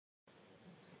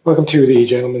Welcome to the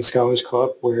Gentleman Scholars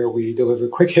Club, where we deliver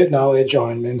quick hit knowledge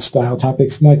on men's style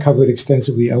topics not covered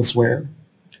extensively elsewhere.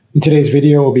 In today's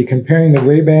video, we'll be comparing the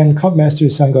Ray Ban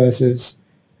Clubmasters sunglasses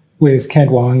with Kent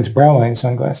Wang's Browline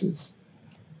sunglasses.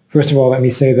 First of all, let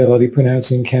me say that I'll be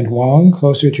pronouncing Kent Wang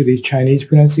closer to the Chinese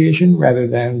pronunciation rather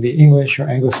than the English or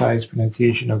anglicized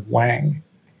pronunciation of Wang.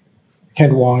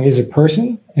 Kent Wang is a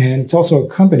person, and it's also a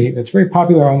company that's very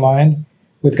popular online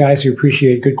with guys who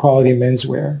appreciate good quality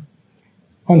menswear,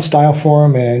 on Style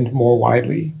Forum and more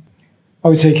widely. I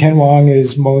would say Kent Wang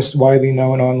is most widely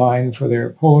known online for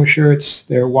their polo shirts,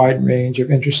 their wide range of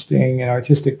interesting and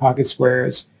artistic pocket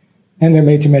squares, and their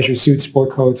made-to-measure suits,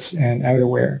 sport coats, and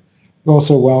outerwear. They're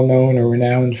also well known or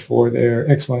renowned for their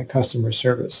excellent customer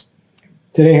service.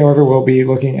 Today, however, we'll be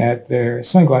looking at their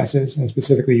sunglasses, and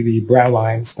specifically the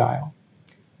Browline style.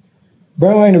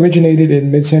 Browline originated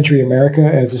in mid-century America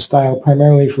as a style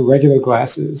primarily for regular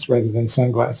glasses rather than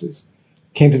sunglasses.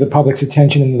 Came to the public's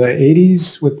attention in the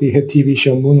 80s with the hit TV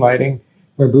show Moonlighting,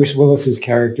 where Bruce Willis's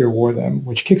character wore them,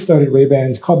 which kickstarted Ray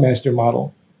Ban's Clubmaster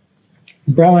model.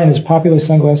 Browline is a popular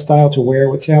sunglass style to wear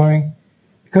with tailoring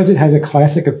because it has a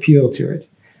classic appeal to it,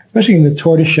 especially in the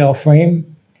tortoiseshell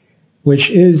frame, which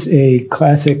is a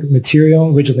classic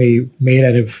material originally made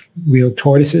out of real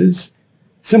tortoises,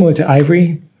 similar to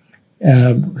ivory,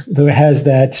 though it has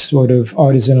that sort of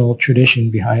artisanal tradition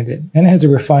behind it. And it has a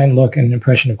refined look and an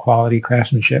impression of quality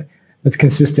craftsmanship that's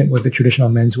consistent with the traditional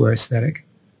menswear aesthetic.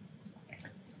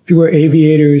 If you wear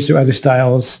aviators or other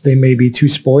styles, they may be too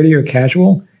sporty or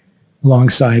casual,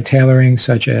 alongside tailoring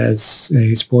such as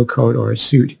a sport coat or a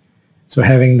suit. So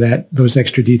having those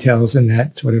extra details in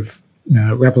that sort of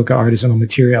replica artisanal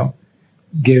material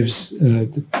gives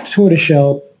the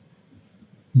tortoiseshell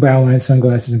Browline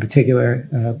sunglasses in particular,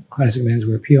 classic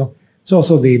menswear appeal. There's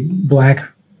also the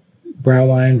black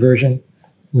Browline version,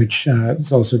 which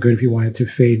is also good if you wanted to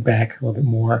fade back a little bit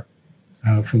more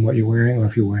from what you're wearing, or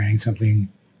if you're wearing something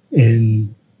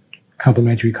in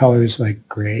complementary colors like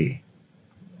gray.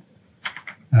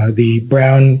 The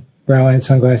Browline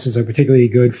sunglasses are particularly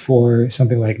good for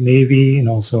something like navy and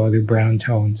also other brown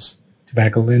tones,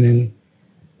 tobacco linen,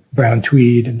 brown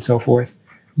tweed, and so forth.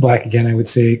 Black, again, I would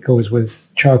say goes with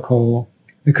charcoal.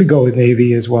 It could go with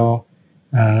navy as well,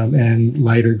 and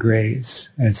lighter grays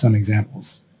as some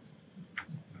examples.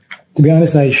 To be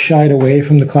honest, I shied away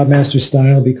from the Clubmaster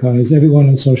style because everyone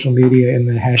on social media in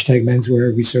the hashtag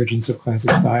menswear resurgence of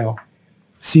classic style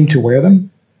seemed to wear them,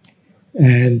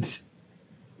 and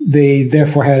they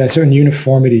therefore had a certain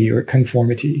uniformity or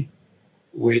conformity,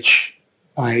 which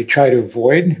I try to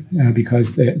avoid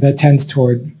because that tends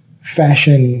toward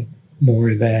fashion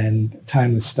more than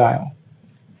timeless style.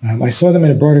 I saw them in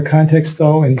a broader context,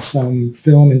 though, in some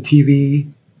film and TV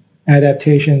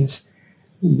adaptations,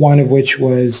 one of which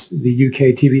was the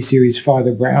UK TV series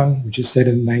Father Brown, which is set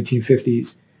in the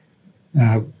 1950s.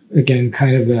 Again,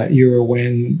 kind of the era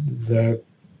when the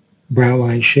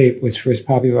Browline shape was first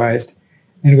popularized.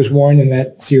 And it was worn in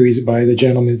that series by the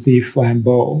gentleman thief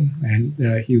Flambeau,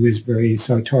 and he was very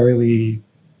sartorially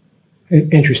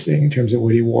interesting in terms of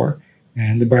what he wore.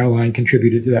 And the Browline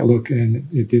contributed to that look, and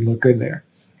it did look good there.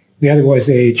 The other was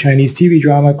a Chinese TV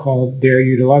drama called Dare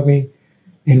You to Love Me,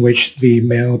 in which the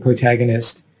male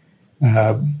protagonist,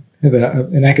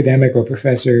 an academic or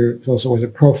professor, also was a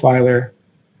profiler,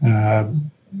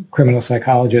 criminal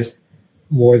psychologist,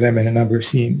 wore them in a number of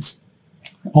scenes.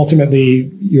 Ultimately,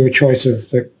 your choice of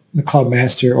the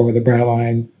Clubmaster or the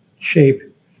Browline shape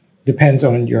depends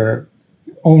on your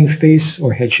own face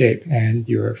or head shape and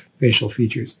your facial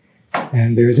features.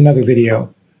 And there's another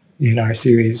video in our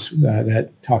series that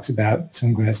talks about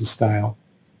sunglasses style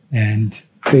and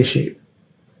face shape.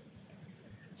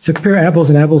 To compare apples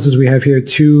and apples, as we have here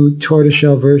two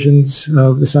tortoiseshell versions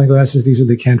of the sunglasses. These are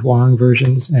the Kent Wang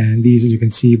versions, and these, as you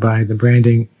can see by the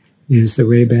branding, is the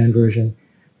Ray Ban version.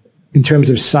 In terms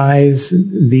of size,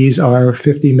 these are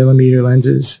 50 millimeter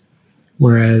lenses,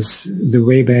 whereas the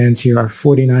Ray Bans here are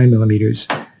 49 millimeters.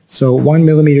 So 1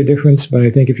 millimeter difference, but I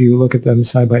think if you look at them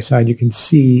side by side, you can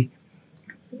see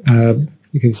there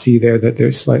that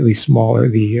they're slightly smaller.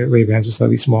 The Ray Bans are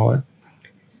slightly smaller.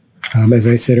 As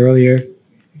I said earlier,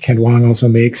 Kent Wang also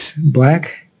makes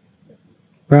black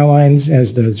Browlines,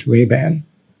 as does Ray Ban.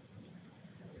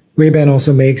 Ray Ban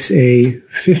also makes a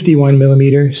 51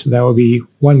 millimeter, so that would be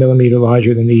 1 millimeter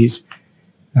larger than these.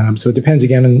 So it depends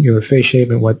again on your face shape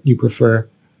and what you prefer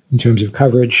in terms of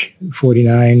coverage,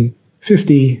 49,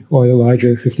 50, or the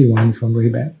larger 51 from Ray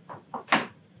Ban.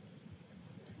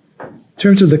 In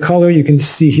terms of the color, you can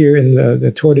see here in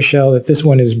the tortoiseshell that this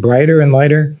one is brighter and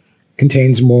lighter,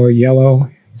 contains more yellow.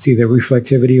 See the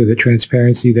reflectivity or the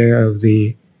transparency there of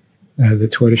the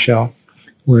tortoiseshell.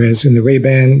 whereas in the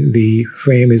Ray-Ban, the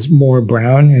frame is more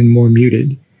brown and more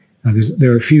muted.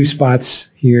 There are a few spots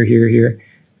here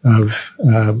of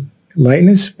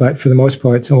lightness, but for the most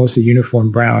part, it's almost a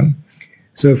uniform brown.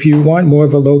 So if you want more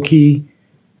of a low-key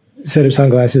set of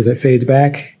sunglasses that fades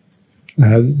back,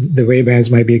 the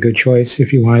Ray-Bans might be a good choice.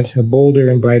 If you want a bolder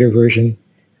and brighter version,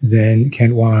 then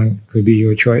Kent Wang could be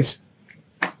your choice.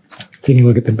 Taking a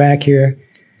look at the back here,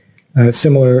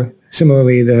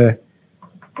 similarly, the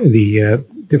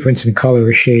difference in color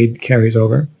or shade carries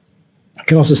over. You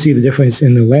can also see the difference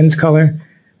in the lens color.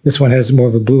 This one has more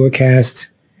of a bluer cast,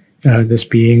 this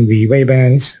being the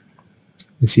Ray-Bans.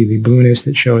 You see the blueness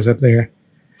that shows up there.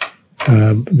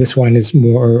 This one is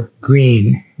more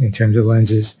green in terms of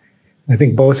lenses. I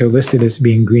think both are listed as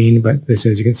being green, but this,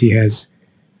 as you can see, has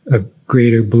a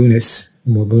greater blueness,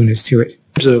 more blueness to it.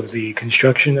 In terms of the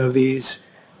construction of these,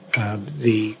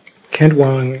 the Kent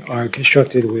Wang are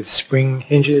constructed with spring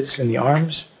hinges in the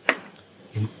arms.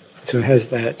 So it has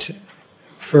that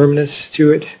firmness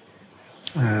to it,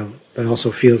 but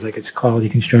also feels like it's quality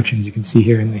construction. As you can see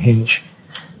here in the hinge,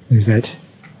 there's that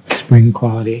spring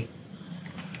quality.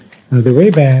 The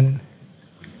Ray-Ban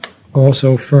are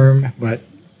also firm, but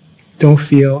don't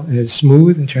feel as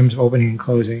smooth in terms of opening and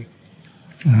closing.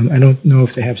 I don't know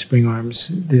if they have spring arms.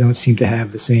 They don't seem to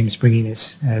have the same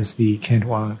springiness as the Kent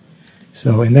Wang.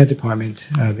 So in that department,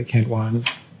 the Kent Wang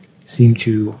seem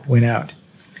to win out.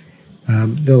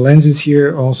 The lenses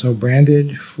here are also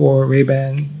branded for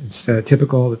Ray-Ban. It's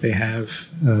typical that they have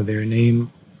their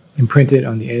name imprinted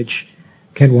on the edge.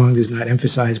 Kent Wang does not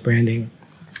emphasize branding.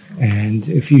 And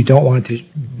if you don't want to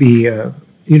be,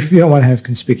 if you don't want to have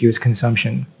conspicuous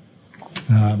consumption,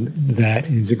 that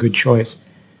is a good choice.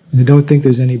 And I don't think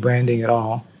there's any branding at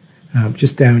all.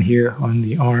 Just down here on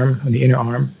the arm, on the inner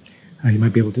arm, you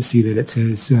might be able to see that it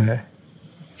says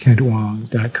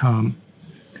kentwang.com,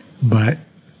 but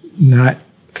not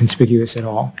conspicuous at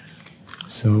all.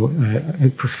 So I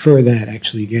prefer that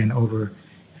actually, again, over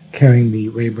carrying the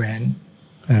Ray-Ban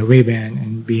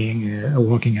and being a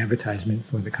walking advertisement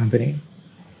for the company.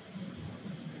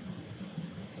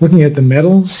 Looking at the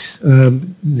metals,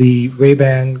 the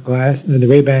Ray-Ban glass, the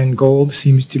Ray-Ban gold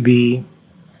seems to be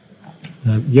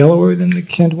yellower than the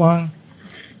Kent Wang.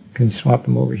 I can swap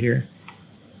them over here.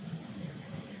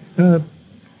 They're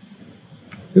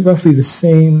roughly the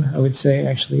same, I would say,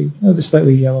 actually. No, they're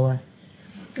slightly yellower.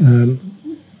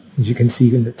 As you can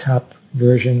see in the top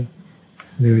version,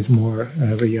 there is more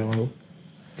of a yellow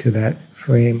to that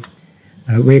frame.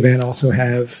 Ray-Ban also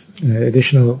have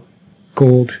additional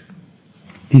gold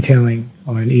detailing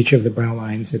on each of the brown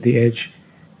lines at the edge,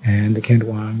 and the Kent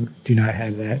Wang do not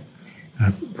have that.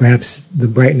 Perhaps the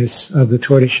brightness of the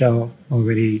tortoiseshell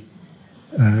already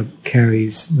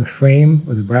carries the frame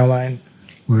or the brown line,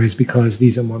 whereas because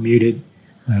these are more muted,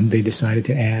 they decided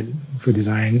to add, for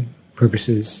design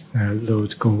purposes,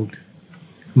 those gold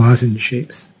lozenge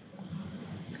shapes.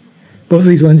 Both of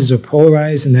these lenses are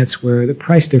polarized, and that's where the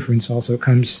price difference also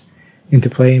comes into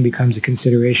play and becomes a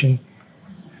consideration.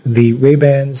 The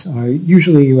Ray-Bans are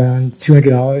usually around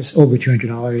 $200, over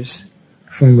 $200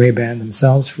 from Ray-Ban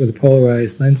themselves for the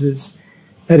polarized lenses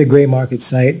at a gray market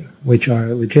site, which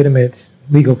are legitimate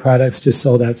legal products just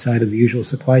sold outside of the usual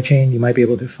supply chain. You might be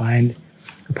able to find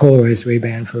a polarized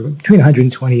Ray-Ban for between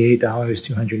 $128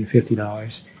 to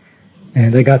 $150.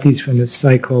 And I got these from this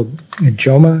site called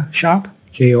Joma Shop,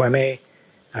 J-O-M-A.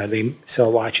 They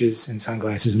sell watches and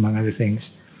sunglasses, among other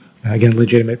things. Again,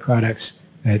 legitimate products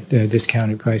at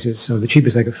discounted prices. So the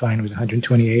cheapest I could find was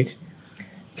 $128.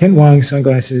 Kent Wang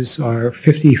sunglasses are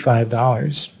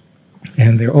 $55,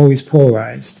 and they're always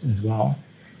polarized as well.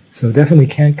 So definitely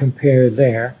can't compare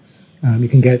there. You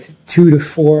can get 2 to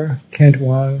 4 Kent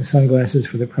Wang sunglasses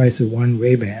for the price of 1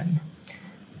 Ray-Ban.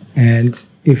 And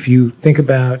if you think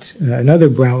about another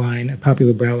Browline, a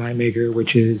popular Browline maker,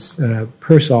 which is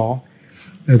Persol,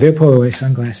 their polarized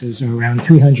sunglasses are around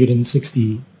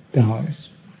 $360,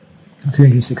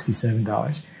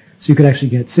 $367. So you could actually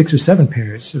get 6 or 7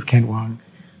 pairs of Kent Wang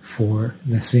for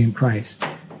the same price.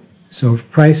 So if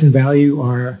price and value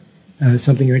are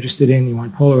something you're interested in, you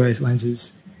want polarized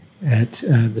lenses at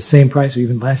the same price or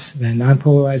even less than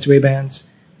non-polarized Ray-Bans,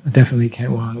 definitely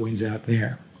Kent Wang wins out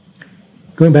there.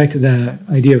 Going back to the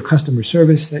idea of customer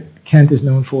service that Kent is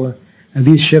known for,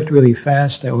 these shipped really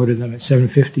fast. I ordered them at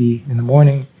 7:50 in the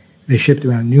morning. They shipped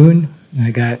around noon, and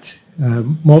I got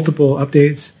multiple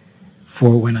updates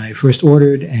for when I first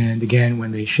ordered and again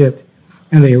when they shipped,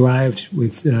 and they arrived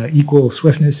with equal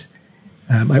swiftness.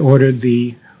 I ordered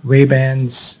the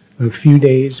Ray-Bans a few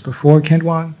days before Kent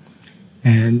Wang,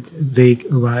 and they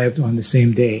arrived on the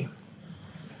same day.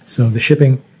 So the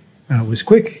shipping was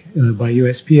quick by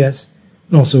USPS,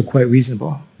 and also quite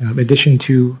reasonable. In addition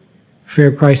to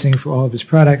fair pricing for all of his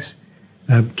products,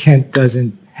 Kent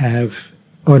doesn't have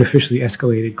artificially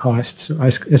escalated costs or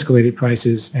escalated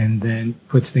prices and then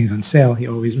puts things on sale. He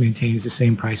always maintains the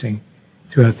same pricing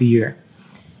throughout the year.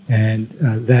 And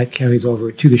that carries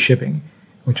over to the shipping,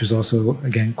 which is also,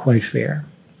 again, quite fair.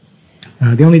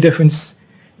 The only difference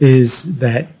is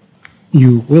that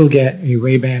you will get a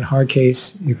Ray Ban hard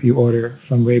case if you order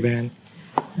from Ray Ban.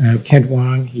 Kent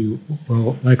Wang, you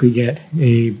will likely get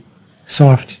a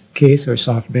soft case or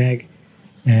soft bag,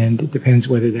 and it depends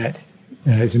whether that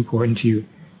is important to you.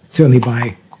 Certainly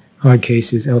buy hard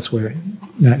cases elsewhere,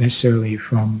 not necessarily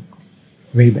from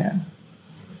Ray Ban.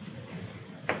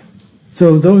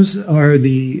 So those are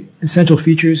the essential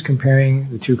features comparing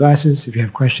the two glasses. If you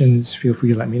have questions, feel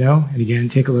free to let me know. And again,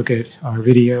 take a look at our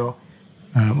video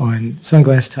on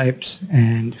sunglass types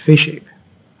and face shape.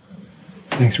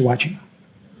 Thanks for watching.